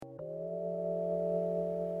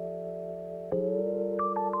Hello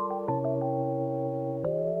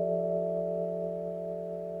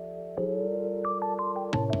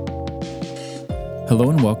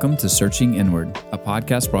and welcome to Searching Inward, a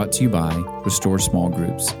podcast brought to you by Restore Small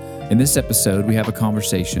Groups. In this episode, we have a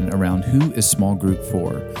conversation around who is small group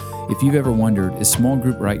for. If you've ever wondered, is small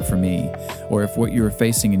group right for me? Or if what you are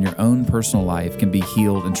facing in your own personal life can be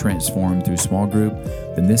healed and transformed through small group,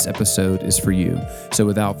 then this episode is for you. So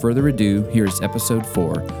without further ado, here is episode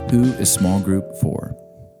 4, Who is Small Group For?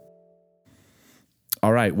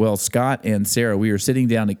 All right, well, Scott and Sarah, we are sitting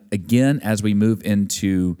down again as we move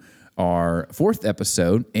into our 4th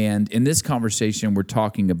episode, and in this conversation, we're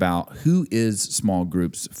talking about who is small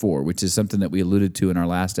groups for, which is something that we alluded to in our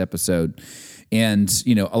last episode. And,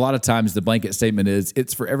 you know, a lot of times the blanket statement is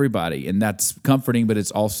it's for everybody, and that's comforting, but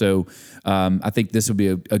it's also, I think this would be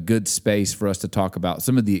a good space for us to talk about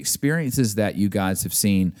some of the experiences that you guys have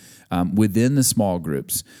seen within the small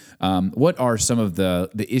groups. What are some of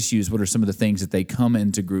the issues? What are some of the things that they come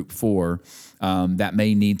into group for that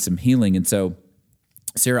may need some healing? And so,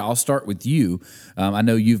 Sarah, I'll start with you. I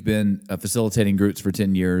know you've been facilitating groups for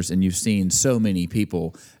 10 years, and you've seen so many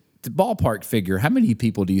people. The ballpark figure, how many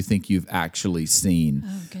people do you think you've actually seen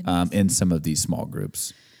in some of these small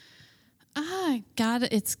groups?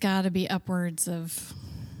 It's got to be upwards of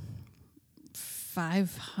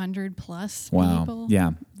 500 plus people.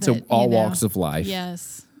 Yeah. So all walks of life.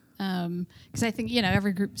 Yes. Because I think,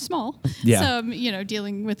 every group is small. Yeah. So I'm,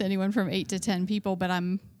 dealing with anyone from 8 to 10 people, but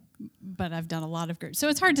I've done a lot of groups. So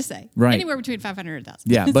it's hard to say. Right. Anywhere between 500 and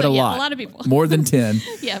 1,000. Yeah, but so, a lot. A lot of people. More than 10.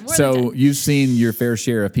 Yeah, more so than 10. You've seen your fair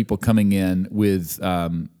share of people coming in with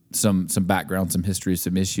some background, some history,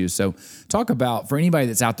 some issues. So talk about, for anybody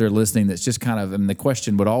that's out there listening that's just kind of, the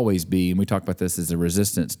question would always be, and we talk about this as a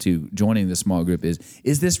resistance to joining the small group,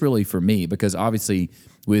 is this really for me? Because obviously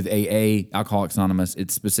with AA, Alcoholics Anonymous,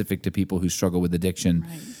 it's specific to people who struggle with addiction.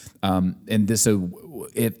 Right. So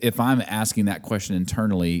if I'm asking that question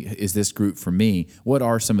internally, is this group for me? What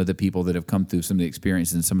are some of the people that have come through some of the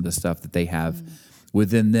experiences and some of the stuff that they have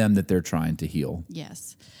within them that they're trying to heal?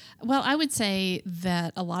 Yes. Well, I would say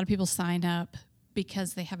that a lot of people sign up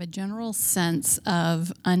because they have a general sense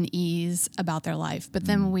of unease about their life. But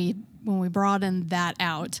then when we broaden that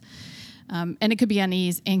out, and it could be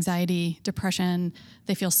unease, anxiety, depression,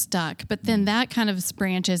 they feel stuck. But then that kind of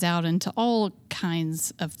branches out into all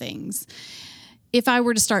kinds of things. If I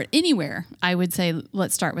were to start anywhere, I would say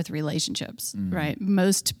let's start with relationships, right?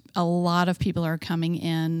 A lot of people are coming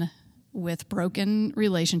in with broken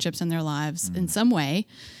relationships in their lives in some way,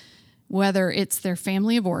 whether it's their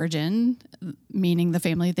family of origin, meaning the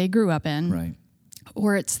family they grew up in, right,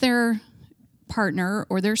 or it's their partner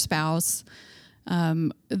or their spouse,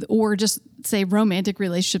 or just say romantic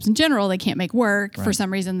relationships in general. They can't make work. Right. For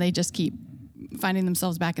some reason, they just keep finding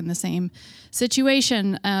themselves back in the same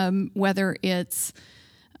situation, whether it's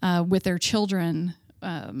with their children,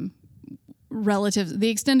 relatives, the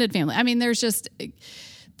extended family. I mean,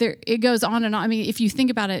 it goes on and on. I mean, if you think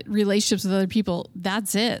about it, relationships with other people,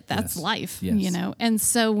 that's it. That's life, Yes. And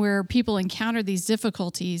so where people encounter these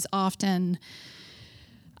difficulties often,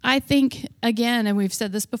 I think, again, and we've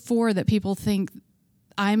said this before, that people think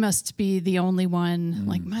I must be the only one,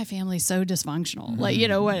 like my family's so dysfunctional.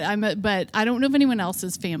 But I don't know if anyone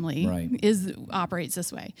else's family operates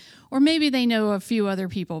this way. Or maybe they know a few other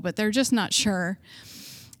people, but they're just not sure.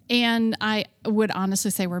 And I would honestly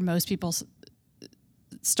say where most people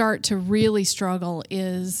start to really struggle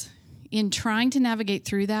is in trying to navigate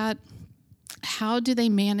through that. How do they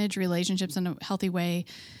manage relationships in a healthy way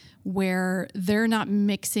where they're not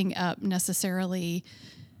mixing up necessarily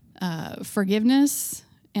forgiveness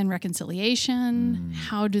and reconciliation?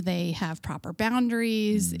 How do they have proper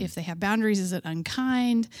boundaries? If they have boundaries, is it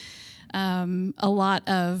unkind? A lot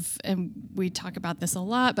of, and we talk about this a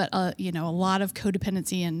lot, but a lot of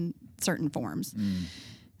codependency in certain forms.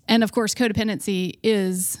 And of course, codependency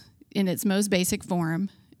is, in its most basic form,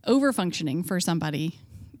 overfunctioning for somebody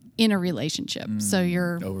in a relationship. So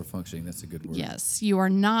you're overfunctioning. That's a good word. Yes, you are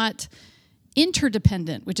not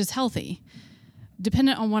interdependent, which is healthy,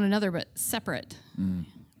 dependent on one another, but separate.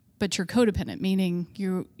 But you're codependent, meaning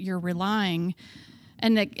you're relying,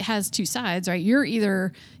 and it has two sides, right? You're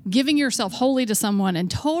either giving yourself wholly to someone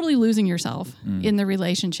and totally losing yourself in the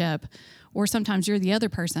relationship, or sometimes you're the other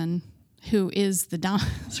person who is the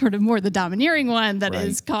sort of more the domineering one that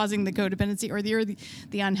is causing the codependency, or you're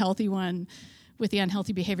the unhealthy one with the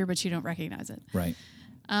unhealthy behavior, but you don't recognize it. Right.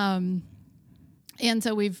 And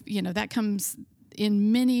so that comes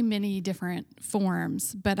in many, many different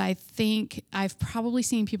forms, but I think I've probably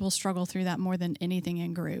seen people struggle through that more than anything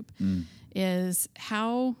in group, is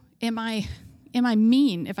how am I am I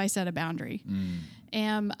mean if I set a boundary?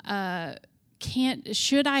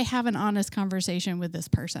 Should I have an honest conversation with this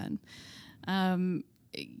person? Is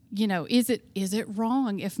it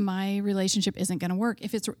wrong if my relationship isn't going to work?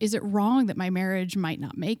 Is it wrong that my marriage might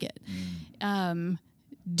not make it?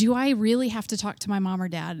 Do I really have to talk to my mom or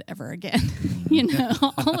dad ever again?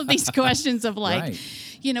 All of these questions of like,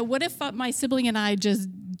 what if my sibling and I just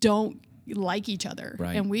don't like each other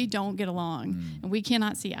and we don't get along and we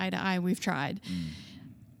cannot see eye to eye? We've tried.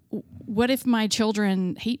 What if my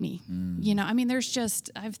children hate me? There's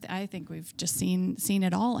just, I think we've just seen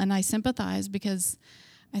it all. And I sympathize because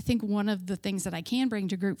I think one of the things that I can bring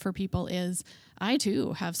to group for people is I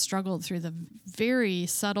too have struggled through the very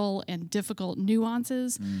subtle and difficult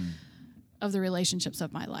nuances of the relationships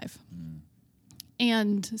of my life.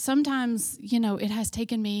 And sometimes, it has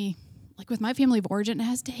taken me, like with my family of origin, it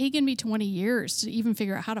has taken me 20 years to even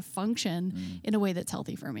figure out how to function in a way that's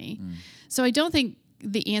healthy for me. So I don't think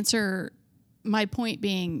the answer, my point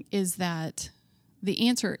being, is that the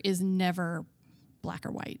answer is never black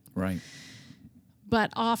or white. Right.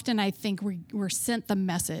 But often I think we're sent the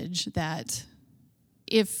message that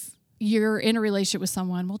if you're in a relationship with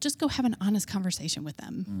someone, well, just go have an honest conversation with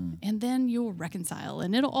them and then you'll reconcile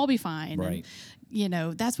and it'll all be fine. Right.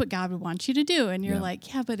 And, that's what God would want you to do. And you're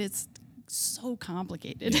like, yeah, but it's so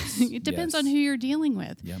complicated. Yes. It depends on who you're dealing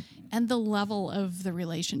with and the level of the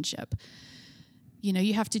relationship.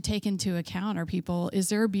 You have to take into account, is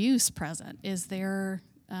there abuse present? Is there,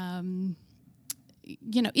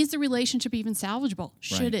 is the relationship even salvageable?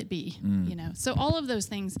 Should it be? So all of those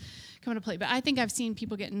things come into play. But I think I've seen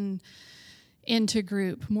people getting into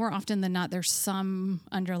group more often than not. There's some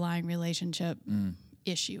underlying relationship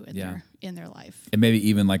issue in their life, and maybe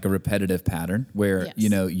even like a repetitive pattern where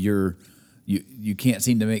you can't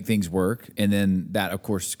seem to make things work, and then that of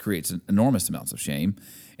course creates enormous amounts of shame.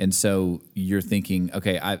 And so you're thinking,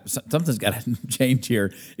 okay, something's got to change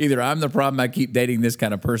here. Either I'm the problem, I keep dating this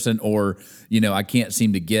kind of person, or, I can't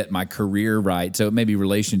seem to get my career right. So it may be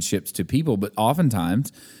relationships to people, but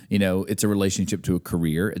oftentimes, it's a relationship to a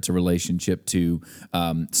career. It's a relationship to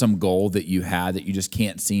some goal that you had that you just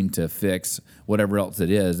can't seem to fix, whatever else it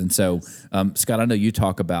is. And so, Scott, I know you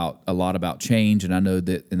talk a lot about change, and I know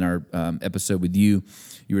that in our episode with you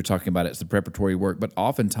were talking about it's the preparatory work, but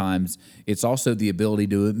oftentimes it's also the ability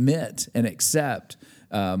to admit and accept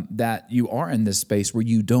that you are in this space where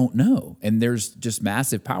you don't know. And there's just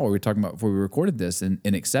massive power. We were talking about before we recorded this in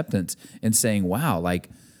acceptance and saying, wow, like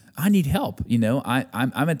I need help.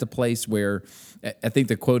 I'm at the place where I think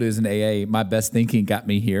the quote is in AA, my best thinking got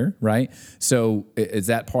me here, right? So is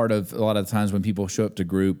that part of a lot of the times when people show up to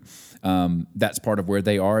group, that's part of where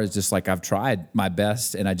they are, is just like, I've tried my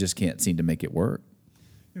best and I just can't seem to make it work.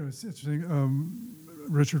 It's interesting.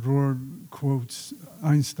 Richard Rohr quotes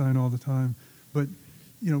Einstein all the time, but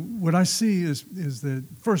what I see is that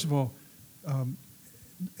first of all,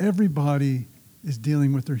 everybody is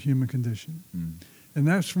dealing with their human condition, and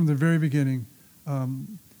that's from the very beginning.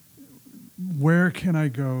 Where can I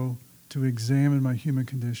go to examine my human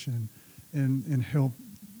condition and help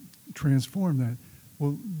transform that?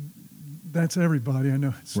 Well, that's everybody. I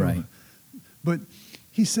know. Right. But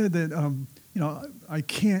he said that I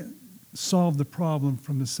can't solve the problem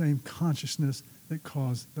from the same consciousness that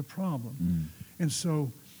caused the problem. And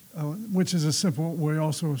so, which is a simple way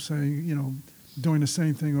also of saying, doing the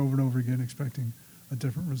same thing over and over again, expecting a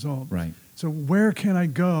different result. Right. So where can I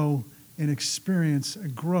go and experience a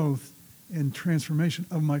growth and transformation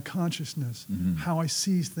of my consciousness, how I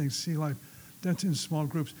see things, see life? That's in small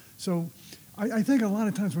groups. So I think a lot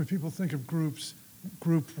of times when people think of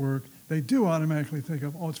group work, they do automatically think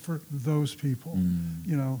of, it's for those people,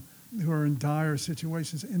 who are in dire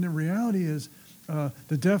situations. And the reality is,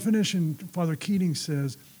 the definition Father Keating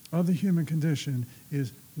says of the human condition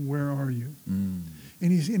is, where are you?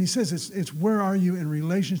 And he says it's where are you in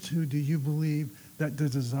relation to, do you believe that the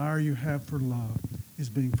desire you have for love is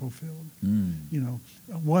being fulfilled?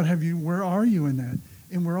 Where are you in that?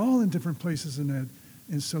 And we're all in different places in that.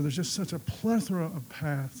 And so there's just such a plethora of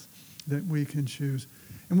paths that we can choose.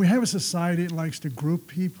 And we have a society that likes to group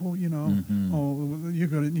people, Oh, you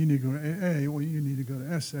need to go to AA, or you need to go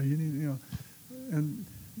to SA, and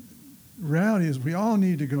reality is we all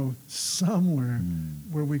need to go somewhere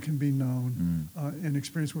where we can be known and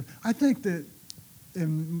experience work. I think that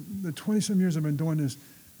in the 20-some years I've been doing this,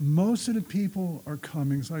 most of the people are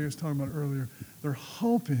coming, so I was talking about earlier, they're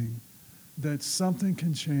hoping that something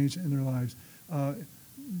can change in their lives.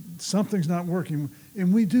 Something's not working.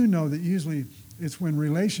 And we do know that usually it's when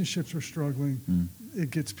relationships are struggling,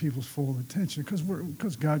 it gets people's full attention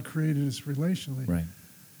because God created us relationally. Right.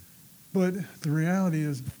 But the reality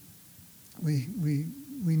is we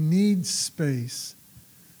need space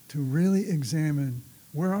to really examine,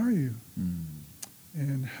 where are you?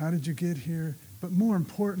 And how did you get here? But more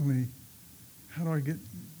importantly, how do I get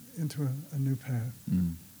into a new path?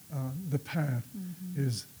 The path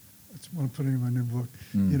is, that's what I'm putting in my new book.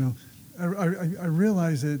 You know, I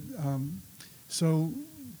realize that,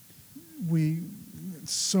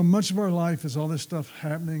 so much of our life is all this stuff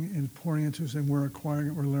happening and pouring into us, and we're acquiring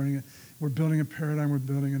it, we're learning it, we're building a paradigm, we're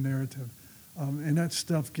building a narrative. And that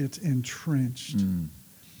stuff gets entrenched.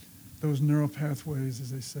 Those neural pathways,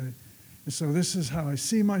 as they say. And so this is how I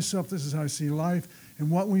see myself, this is how I see life, and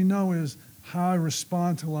what we know is how I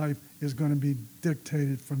respond to life is going to be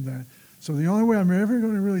dictated from that. So the only way I'm ever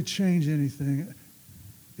going to really change anything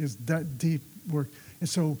is that deep work. And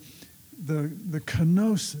so the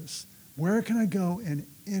kenosis, where can I go and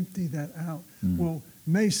empty that out? Well,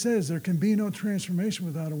 May says there can be no transformation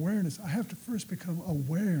without awareness. I have to first become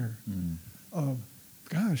aware of,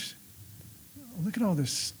 gosh, look at all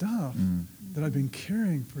this stuff that I've been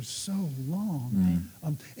carrying for so long.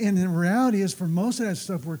 And the reality is, for most of that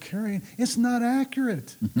stuff we're carrying, it's not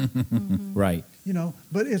accurate. Right. You know,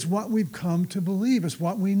 but it's what we've come to believe. It's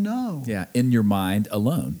what we know. Yeah, in your mind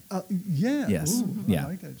alone. Yeah. Yes. Ooh, Yeah. I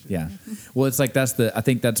like that shit. Yeah. Well, it's like I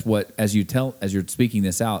think that's what, as you're speaking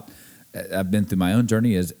this out, I've been through my own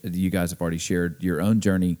journey, as you guys have already shared your own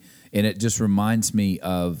journey, and it just reminds me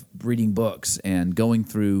of reading books and going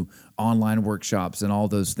through online workshops and all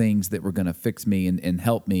those things that were going to fix me and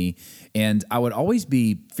help me. And I would always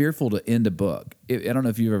be fearful to end a book. I don't know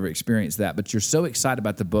if you've ever experienced that, but you're so excited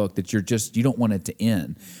about the book that you don't want it to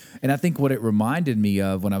end. And I think what it reminded me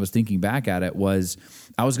of when I was thinking back at it was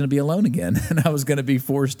I was going to be alone again, and I was going to be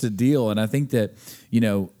forced to deal. And I think that,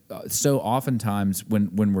 so oftentimes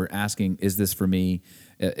when we're asking, is this for me?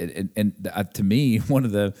 To me, one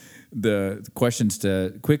of the questions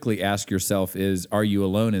to quickly ask yourself is, are you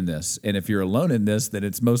alone in this? And if you're alone in this, then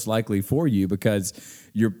it's most likely for you, because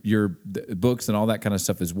your books and all that kind of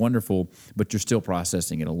stuff is wonderful, but you're still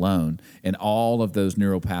processing it alone. And all of those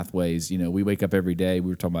neural pathways, we wake up every day. We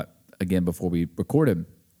were talking about, again, before we recorded,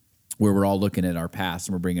 where we're all looking at our past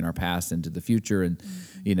and we're bringing our past into the future, and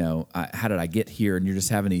how did I get here? And you're just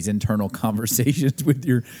having these internal conversations with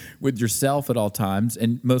yourself at all times,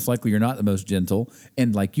 and most likely you're not the most gentle.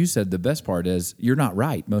 And like you said, the best part is you're not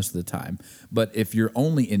right most of the time. But if you're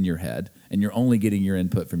only in your head and you're only getting your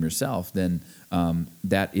input from yourself, then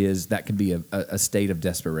that can be a state of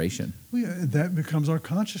desperation. Well, yeah, that becomes our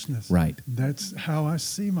consciousness. Right. That's how I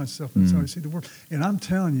see myself. That's how I see the world. And I'm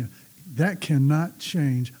telling you, that cannot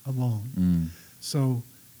change alone. So,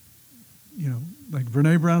 like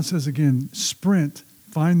Brene Brown says again, sprint,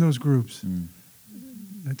 find those groups,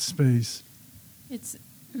 that space. It's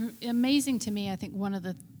amazing to me. I think one of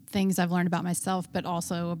the things I've learned about myself, but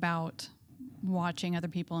also about watching other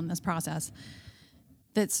people in this process,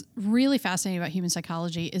 that's really fascinating about human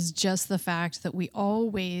psychology is just the fact that we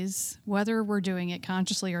always, whether we're doing it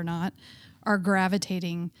consciously or not, are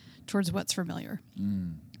gravitating towards what's familiar.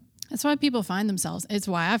 That's why people find themselves. It's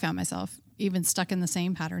why I found myself even stuck in the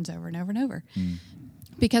same patterns over and over and over.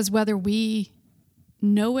 Because whether we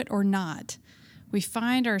know it or not, we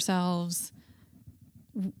find ourselves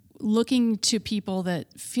looking to people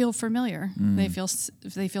that feel familiar. They feel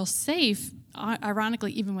safe,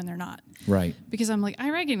 ironically, even when they're not. Right. Because I'm like, I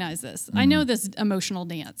recognize this. I know this emotional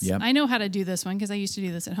dance. Yep. I know how to do this one because I used to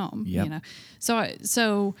do this at home. Yep.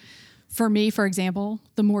 So for me, for example,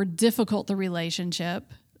 the more difficult the relationship,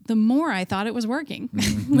 the more I thought it was working,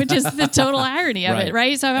 which is the total irony of it,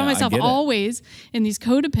 right? So I found myself always in these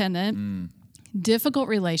codependent, difficult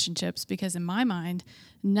relationships because in my mind,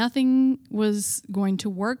 nothing was going to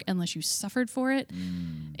work unless you suffered for it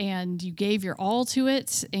and you gave your all to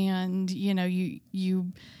it, and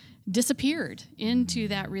you disappeared into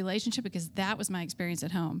that relationship because that was my experience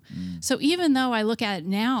at home. So even though I look at it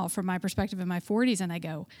now from my perspective in my 40s and I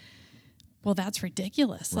go, well, that's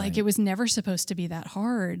ridiculous. Right. Like, it was never supposed to be that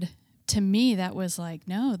hard. To me, that was like,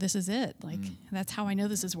 no, this is it. Like, that's how I know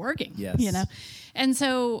this is working. Yes. And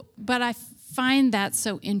so, but I find that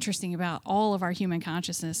so interesting about all of our human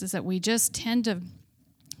consciousness is that we just tend to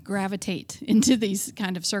gravitate into these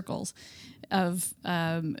kind of circles of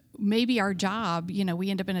maybe our job, we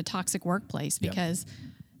end up in a toxic workplace because,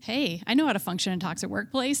 hey, I know how to function in a toxic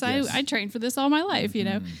workplace. Yes. I trained for this all my life,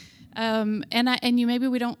 maybe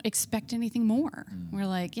we don't expect anything more. We're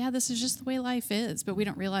like, yeah, this is just the way life is, but we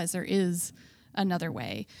don't realize there is another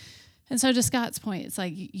way. And so to Scott's point, it's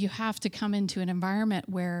like you have to come into an environment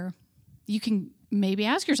where you can maybe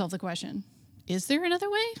ask yourself the question, is there another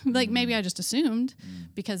way? Like maybe I just assumed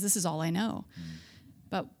because this is all I know.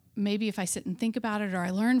 But maybe if I sit and think about it or I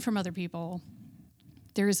learn from other people,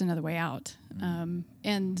 there is another way out.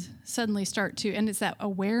 And suddenly and it's that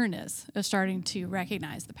awareness of starting to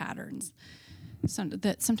recognize the patterns.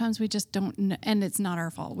 That sometimes we just don't know, and it's not our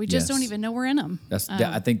fault. We just don't even know we're in them.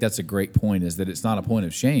 I think that's a great point, is that it's not a point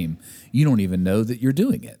of shame. You don't even know that you're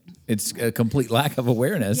doing it. It's a complete lack of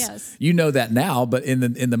awareness. Yes. You know that now, but in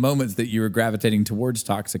the moments that you're gravitating towards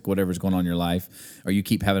toxic, whatever's going on in your life, or you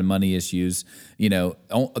keep having money issues,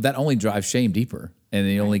 that only drives shame deeper. And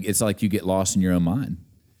it's like you get lost in your own mind.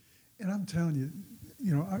 And I'm telling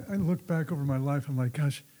you, I look back over my life, I'm like,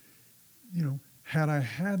 gosh, had I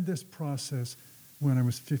had this process when I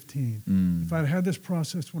was 15, if I'd had this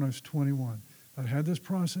process when I was 21, if I'd had this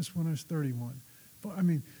process when I was 31, but I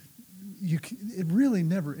mean, it really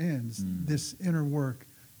never ends, this inner work,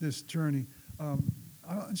 this journey.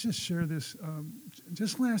 I'll just share this.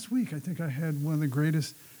 Just last week, I think I had one of the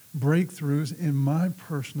greatest breakthroughs in my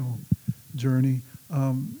personal journey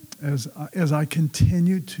as I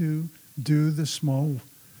continue to do the small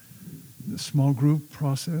group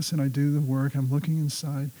process, and I do the work. I'm looking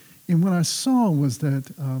inside, and what I saw was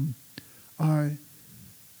that I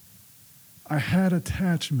had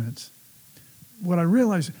attachments. What I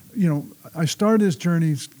realized, I started this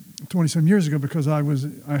journey 20-some years ago because I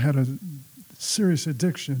had a serious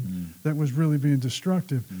addiction that was really being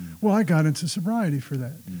destructive. Well, I got into sobriety for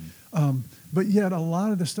that. But yet a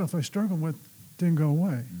lot of the stuff I struggled with didn't go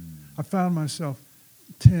away. I found myself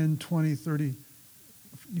 10, 20, 30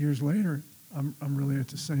 years later, I'm really at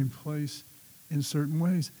the same place in certain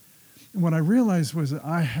ways. And what I realized was that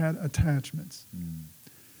I had attachments.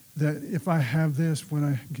 That if I have this, when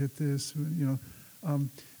I get this, and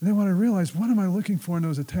then when I realized, what am I looking for in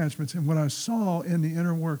those attachments? And what I saw in the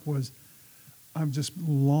inner work was, I'm just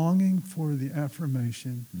longing for the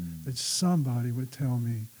affirmation that somebody would tell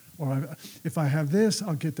me, or if I have this,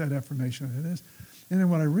 I'll get that affirmation. I have this. And then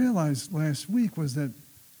what I realized last week was that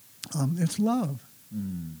it's love.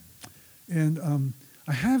 And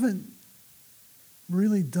I haven't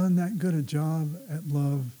really done that good a job at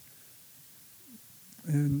love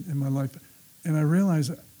in my life. And I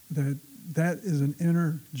realized that is an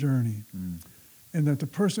inner journey. And that the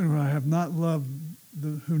person who I have not loved,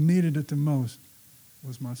 who needed it the most,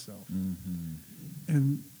 was myself.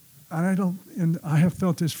 And I have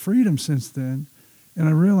felt this freedom since then. And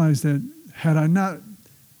I realized that had I not,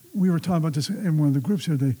 we were talking about this in one of the groups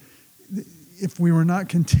the other day, if we were not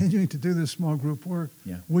continuing to do this small group work,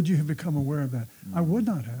 would you have become aware of that? I would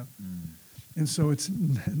not have. And so it's,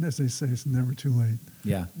 as they say, it's never too late.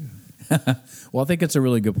 Yeah. Well, I think it's a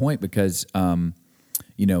really good point because,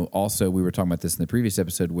 also we were talking about this in the previous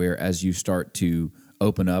episode where as you start to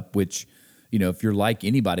open up, which, if you're like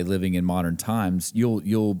anybody living in modern times,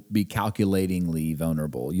 you'll be calculatingly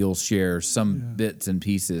vulnerable. You'll share some bits and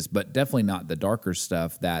pieces, but definitely not the darker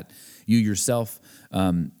stuff that you yourself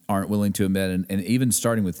aren't willing to admit. And even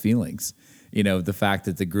starting with feelings, the fact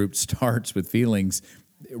that the group starts with feelings,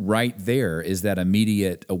 right there is that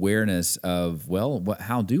immediate awareness of,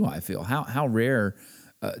 how do I feel? How rare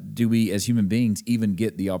do we as human beings even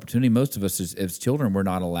get the opportunity? Most of us as children were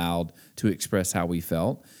not allowed to express how we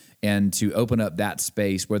felt. And to open up that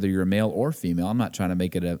space, whether you're a male or female, I'm not trying to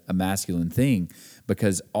make it a masculine thing,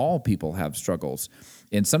 because all people have struggles.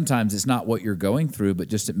 And sometimes it's not what you're going through, but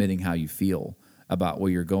just admitting how you feel about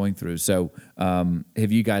what you're going through. So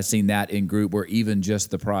have you guys seen that in group where even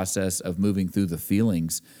just the process of moving through the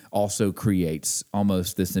feelings also creates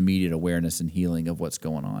almost this immediate awareness and healing of what's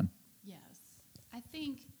going on? Yes. I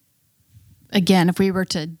think, again, if we were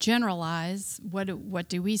to generalize, what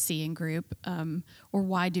do we see in group, or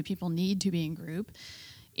why do people need to be in group?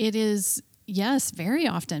 It is, yes, very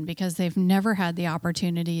often because they've never had the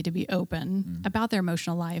opportunity to be open about their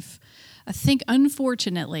emotional life. I think,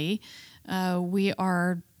 unfortunately, we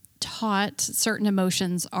are taught certain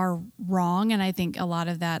emotions are wrong, and I think a lot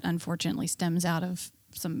of that, unfortunately, stems out of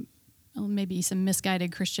maybe some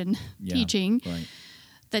misguided Christian teaching. Right.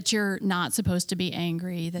 That you're not supposed to be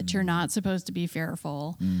angry, that you're not supposed to be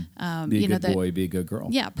fearful. Be a good boy, be a good girl.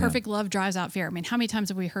 Yeah, perfect love drives out fear. I mean, how many times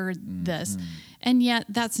have we heard this? And yet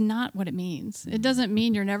that's not what it means. It doesn't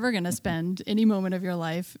mean you're never going to spend any moment of your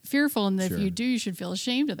life fearful, and if you do, you should feel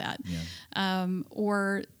ashamed of that.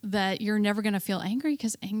 Or that you're never going to feel angry,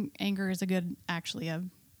 because anger is a good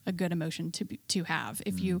emotion to have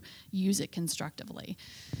if you use it constructively.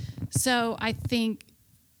 So I think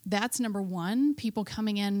that's number one, people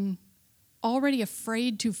coming in already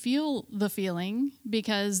afraid to feel the feeling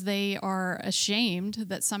because they are ashamed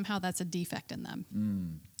that somehow that's a defect in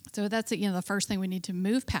them. So that's the first thing we need to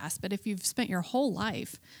move past. But if you've spent your whole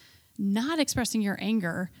life not expressing your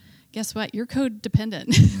anger, guess what? You're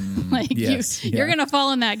codependent. Yes, you're yeah. going to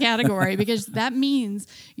fall in that category because that means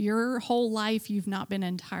your whole life you've not been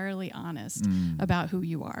entirely honest about who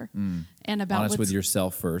you are and about Honest what's, with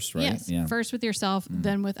yourself first, right? Yes, first with yourself,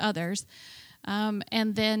 then with others.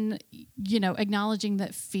 And then, acknowledging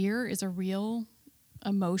that fear is a real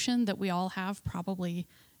emotion that we all have probably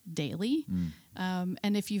daily.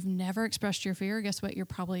 And if you've never expressed your fear, guess what? You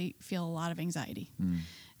probably feel a lot of anxiety.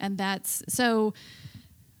 And that's so,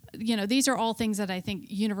 these are all things that I think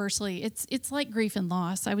universally, it's like grief and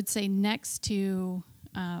loss. I would say next to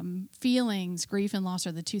feelings, grief and loss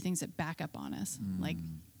are the two things that back up on us.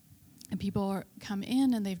 And people come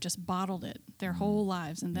in and they've just bottled it their whole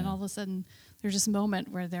lives. And then all of a sudden there's this moment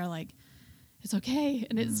where they're like, it's okay.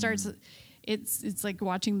 And it starts, it's like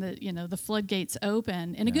watching the floodgates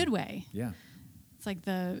open in a good way. Yeah. It's like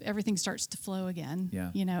everything starts to flow again.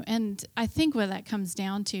 Yeah. And I think what that comes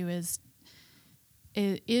down to is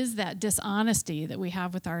that dishonesty that we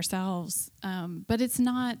have with ourselves. But that's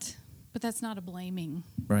not a blaming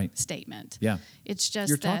statement. Yeah. It's just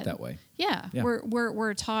you're taught that way. Yeah.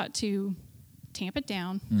 We're taught to tamp it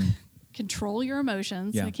down, control your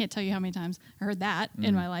emotions. Yeah. I can't tell you how many times I heard that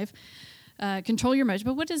in my life. Control your emotions.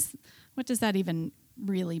 But what does that even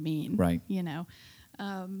really mean? Right.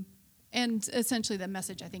 And essentially the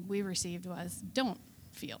message I think we received was don't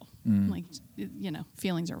feel like,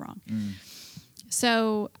 feelings are wrong.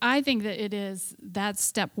 So I think that that's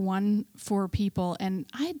step one for people. And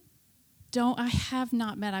I have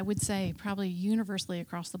not met, I would say probably universally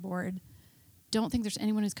across the board, don't think there's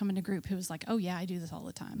anyone who's come into group who's like, oh yeah, I do this all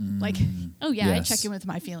the time. Like, oh yeah, Yes. I check in with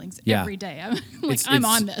my feelings Yeah. every day. I'm I'm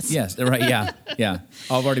on this. Yes, right. Yeah, yeah.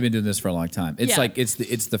 I've already been doing this for a long time. It's Yeah. like it's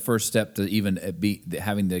the first step to even be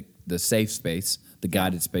having the safe space, the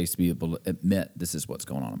guided space to be able to admit this is what's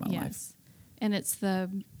going on in my life. Yes. And it's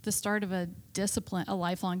the start of a discipline, a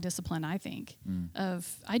lifelong discipline, I think,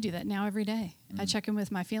 I do that now every day. I check in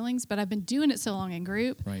with my feelings, but I've been doing it so long in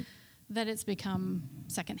group that it's become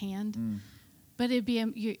secondhand. But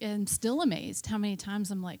I'm still amazed how many times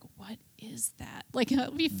I'm like, what is that? Like, I'll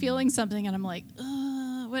be feeling something and I'm like,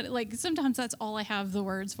 what? Like, sometimes that's all I have the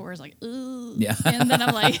words for is like, Yeah. And then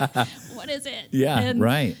I'm like, what is it? Yeah, And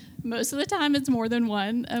right. most of the time it's more than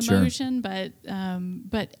one emotion, but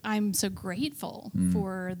I'm so grateful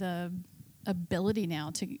for the ability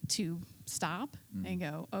now to stop and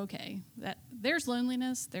go, okay, there's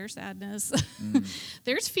loneliness, there's sadness,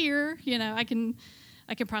 there's fear,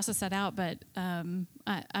 I can process that out, but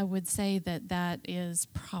I would say that is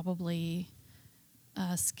probably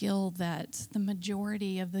a skill that the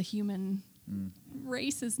majority of the human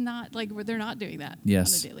race is not, like, they're not doing that on a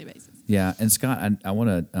daily basis. Yeah, and Scott, I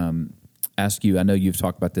want to ask you, I know you've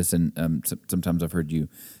talked about this, and sometimes I've heard you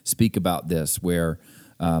speak about this, where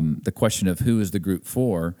the question of who is the group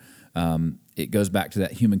for, it goes back to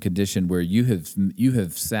that human condition where you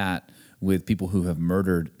have sat with people who have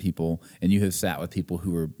murdered people, and you have sat with people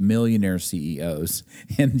who are millionaire CEOs,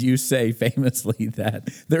 and you say famously that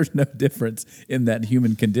there's no difference in that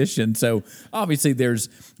human condition. So obviously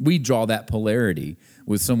we draw that polarity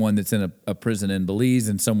with someone that's in a prison in Belize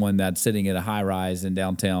and someone that's sitting at a high rise in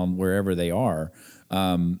downtown, wherever they are.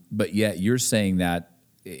 But yet you're saying that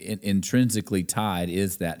intrinsically tied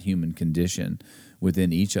is that human condition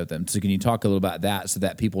within each of them. So can you talk a little about that so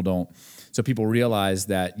that people realize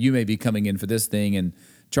that you may be coming in for this thing and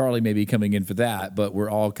Charlie may be coming in for that, but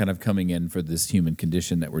we're all kind of coming in for this human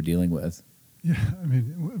condition that we're dealing with? Yeah, I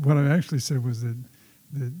mean, what I actually said was that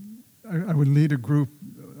I would lead a group.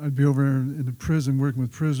 I'd be over in the prison working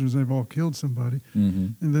with prisoners. They've all killed somebody.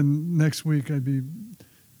 And then next week I'd be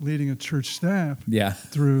leading a church staff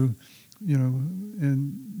through,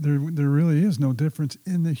 and there really is no difference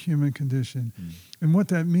in the human condition. And what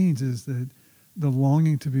that means is that the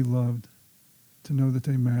longing to be loved, to know that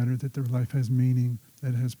they matter, that their life has meaning, that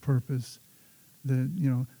it has purpose, that,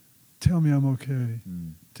 tell me I'm okay.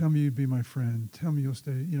 Tell me you'd be my friend. Tell me you'll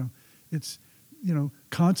stay. It's,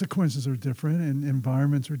 consequences are different and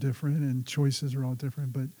environments are different and choices are all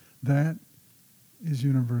different, but that is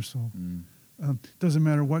universal. Doesn't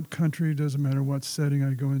matter what country, doesn't matter what setting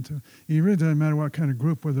I go into. It really doesn't matter what kind of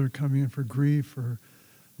group, whether they're coming in for grief or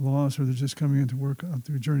loss or they're just coming in to work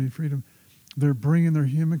through Journey to Freedom. They're bringing their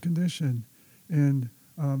human condition. And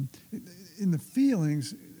in the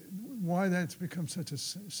feelings, why that's become such a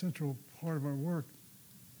central part of our work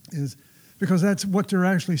is because that's what they're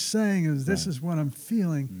actually saying is this is what I'm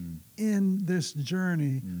feeling in this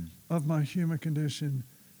journey of my human condition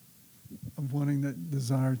of wanting that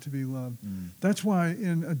desire to be loved. That's why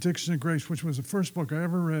in Addiction to Grace, which was the first book I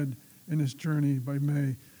ever read in this journey by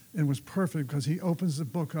May, and was perfect because he opens the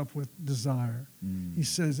book up with desire. He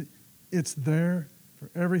says, it's there for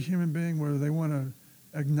every human being, whether they want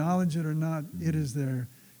to acknowledge it or not. It is there.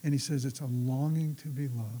 And he says it's a longing to be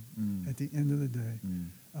loved at the end of the day.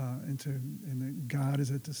 And that God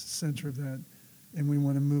is at the center of that. And we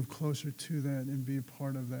want to move closer to that and be a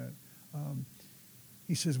part of that.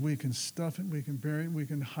 He says we can stuff it, we can bury it, we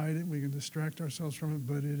can hide it, we can distract ourselves from it,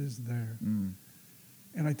 but it is there.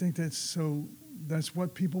 And I think that's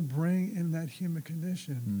what people bring in that human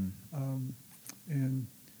condition. And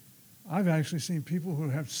I've actually seen people who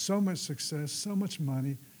have so much success, so much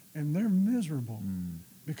money, and they're miserable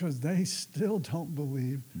because they still don't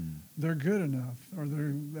believe they're good enough or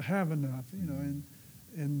they have enough,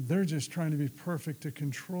 and they're just trying to be perfect to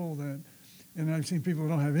control that. And I've seen people who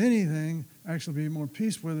don't have anything actually be more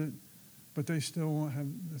peace with it, but they still won't have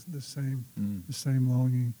the same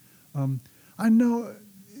longing. I know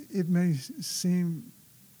it may seem,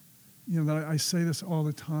 that I say this all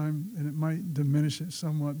the time, and it might diminish it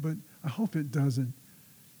somewhat, but I hope it doesn't.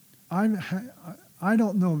 I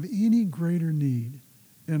don't know of any greater need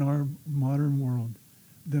in our modern world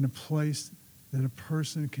than a place that a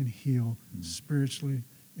person can heal spiritually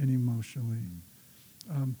and emotionally.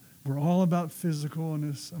 We're all about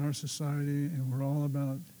physicalness in our society, and we're all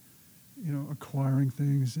about, acquiring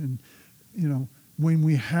things. And, when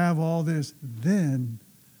we have all this, then...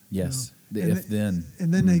 Yes, then.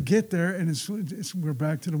 And then they get there, and we're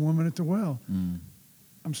back to the woman at the well.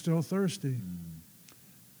 I'm still thirsty.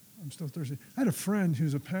 I'm still thirsty. I had a friend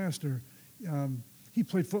who's a pastor. He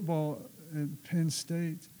played football at Penn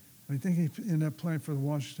State. I think he ended up playing for the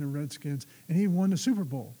Washington Redskins, and he won the Super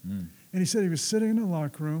Bowl. And he said he was sitting in the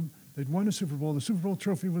locker room. They'd won the Super Bowl. The Super Bowl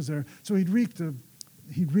trophy was there. So he'd reached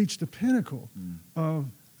the pinnacle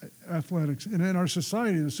of athletics. And in our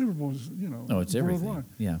society, the Super Bowl is, it's worldwide. everything.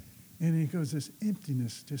 Yeah. And he goes, this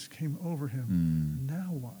emptiness just came over him.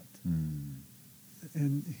 Now what?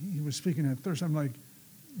 And he was speaking at thirst. I'm like,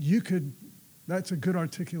 that's a good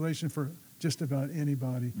articulation for just about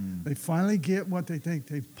anybody. They finally get what they think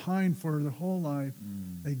they've pined for their whole life.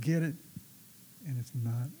 They get it, and it's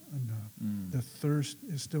not enough. The thirst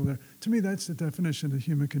is still there. To me, that's the definition of the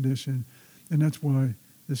human condition, and that's why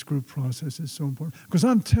this group process is so important. Because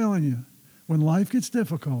I'm telling you, when life gets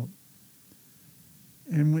difficult,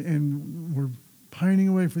 and we're pining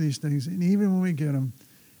away for these things, and even when we get them,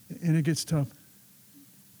 and it gets tough,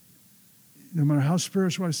 no matter how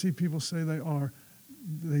spiritual I see people say they are,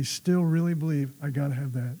 they still really believe, I got to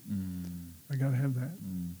have that. I got to have that.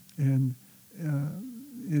 And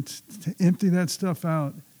it's to empty that stuff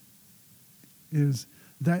out is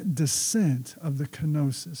that descent of the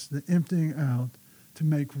kenosis, the emptying out to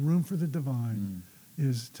make room for the divine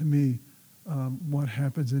is, to me, what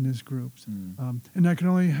happens in these groups. And that can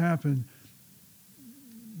only happen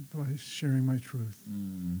by sharing my truth.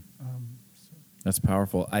 That's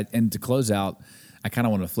powerful. And to close out, I kind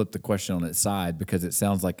of want to flip the question on its side, because it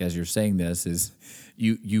sounds like as you're saying this is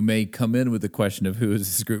you may come in with the question of who is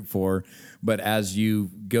this group for, but as you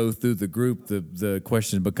go through the group, the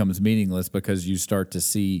question becomes meaningless because you start to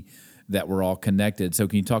see that we're all connected. So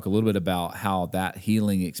can you talk a little bit about how that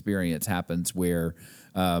healing experience happens where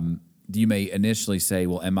you may initially say,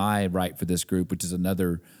 well, am I right for this group, which is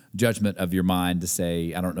another judgment of your mind to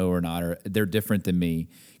say, I don't know or not, or they're different than me.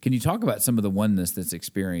 Can you talk about some of the oneness that's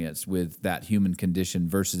experienced with that human condition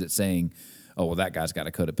versus it saying, oh, well, that guy's got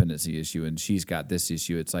a codependency issue and she's got this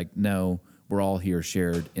issue? It's like, no, we're all here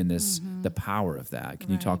shared in this, the power of that.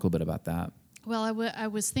 Can you talk a little bit about that? Well, I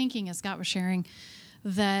was thinking, as Scott was sharing,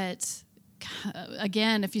 that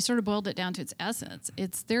again, if you sort of boiled it down to its essence,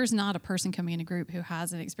 there's not a person coming in a group who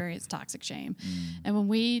hasn't experienced toxic shame. And when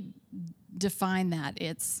we define that,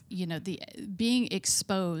 it's, the being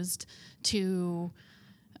exposed to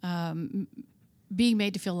being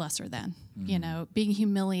made to feel lesser than, being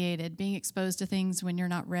humiliated, being exposed to things when you're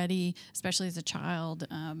not ready, especially as a child,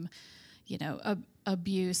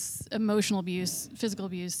 abuse, emotional abuse, physical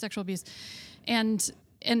abuse, sexual abuse. And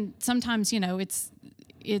sometimes,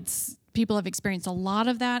 it's people have experienced a lot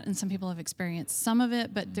of that, and some people have experienced some of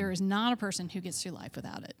it, but there is not a person who gets through life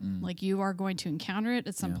without it. Like, you are going to encounter it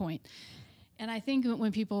at some point. And I think that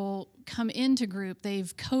when people come into group,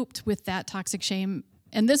 they've coped with that toxic shame.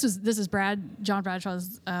 And this is John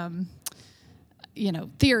Bradshaw's,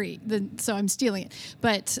 theory. So I'm stealing it,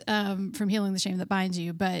 but from Healing the Shame That Binds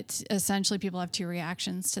You. But essentially, people have two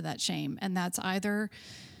reactions to that shame, and that's either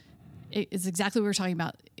it's exactly what we're talking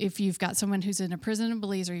about. If you've got someone who's in a prison of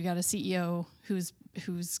Belize, or you've got a CEO who's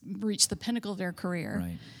reached the pinnacle of their career,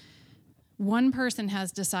 right. One person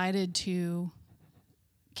has decided to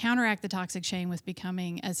counteract the toxic shame with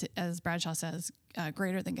becoming, as Bradshaw says,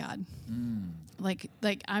 greater than God. Like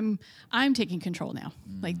I'm taking control now.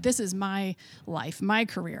 Like, this is my life, my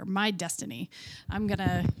career, my destiny. I'm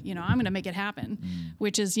gonna make it happen.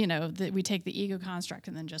 Which is, that we take the ego construct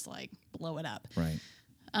and then just like blow it up. Right.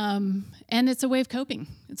 And it's a way of coping.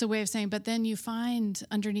 It's a way of saying, but then you find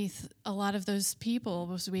underneath a lot of those people,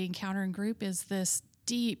 as we encounter in group, is this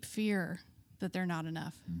deep fear that they're not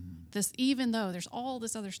enough. This, even though there's all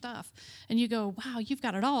this other stuff, and you go, wow, you've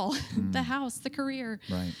got it all. The house, the career,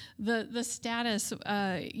 right. the status,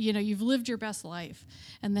 you've lived your best life.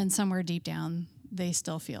 And then somewhere deep down, they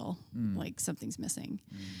still feel like something's missing.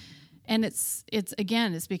 And it's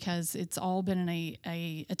because it's all been in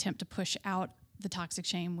a attempt to push out the toxic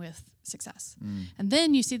shame with success. And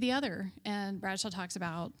then you see the other, and Bradshaw talks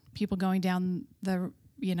about people going down the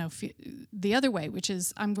other way, which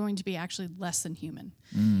is, I'm going to be actually less than human.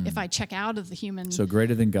 If I check out of the human. So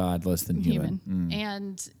greater than God, less than human.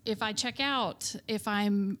 And if I check out, if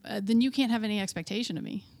I'm, then you can't have any expectation of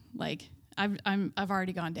me. Like, I've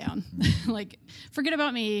already gone down. Like, forget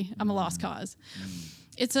about me. I'm a lost cause.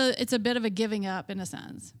 It's a bit of a giving up, in a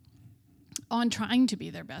sense, on trying to be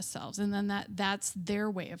their best selves. And then that's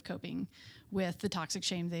their way of coping with the toxic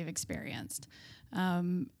shame they've experienced.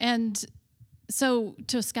 And so,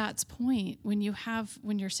 to Scott's point, when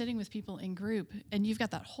you're sitting with people in group and you've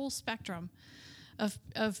got that whole spectrum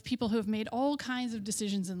of people who have made all kinds of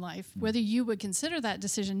decisions in life, whether you would consider that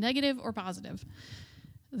decision negative or positive,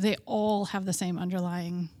 they all have the same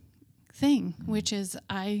underlying thing, which is,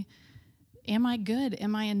 am I good?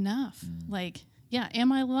 Am I enough? Like, yeah,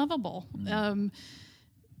 am I lovable?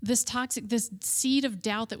 This seed of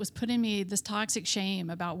doubt that was put in me, this toxic shame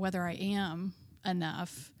about whether I am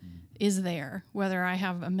enough is there, whether I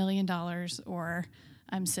have $1 million or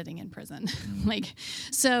I'm sitting in prison.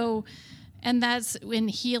 And that's when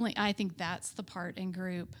healing, I think that's the part in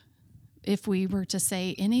group. If we were to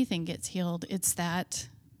say anything gets healed, it's that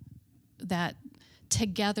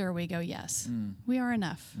together we go, yes, we are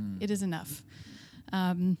enough. It is enough.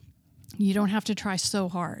 You don't have to try so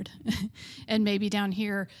hard. And maybe down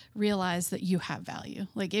here realize that you have value.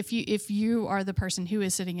 Like, if you are the person who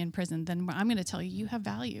is sitting in prison, then I'm going to tell you have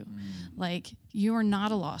value. Like, you are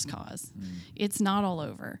not a lost cause. It's not all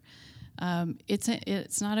over.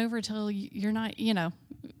 It's not over till you're not,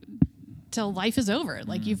 till life is over.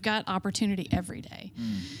 Like, you've got opportunity every day.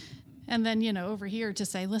 And then, over here to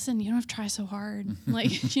say, listen, you don't have to try so hard.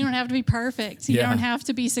 Like, you don't have to be perfect. You don't have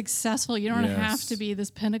to be successful. You don't have to be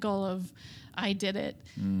this pinnacle of, I did it.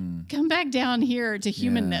 Come back down here to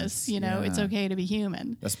humanness. It's okay to be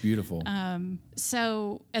human. That's beautiful. And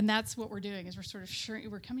that's what we're doing, is we're sort of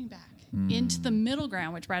we're coming back into the middle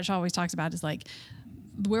ground, which Bradshaw always talks about, is like,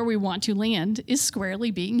 where we want to land is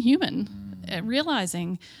squarely being human,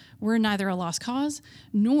 realizing we're neither a lost cause,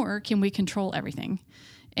 nor can we control everything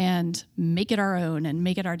and make it our own and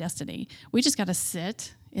make it our destiny. We just got to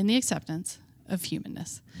sit in the acceptance of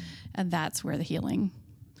humanness. And that's where that's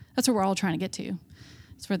where we're all trying to get to.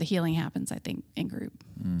 It's where the healing happens, I think, in group.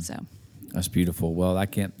 So that's beautiful. Well, I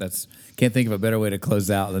can't think of a better way to close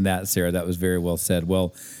out than that, Sarah. That was very well said.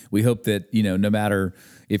 Well, we hope that, no matter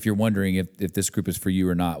if you're wondering if this group is for you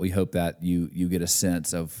or not, we hope that you get a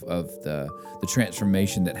sense of the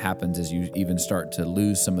transformation that happens as you even start to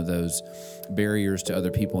lose some of those barriers to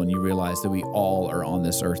other people, and you realize that we all are on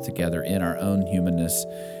this earth together in our own humanness,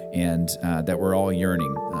 and that we're all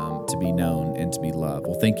yearning to be known and to be loved.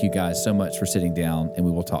 Well, thank you guys so much for sitting down, and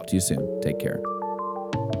we will talk to you soon. Take care.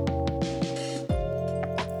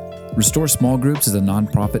 Restore Small Groups is a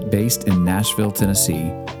nonprofit based in Nashville,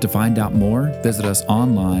 Tennessee. To find out more, visit us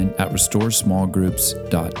online at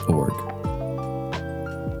restoresmallgroups.org.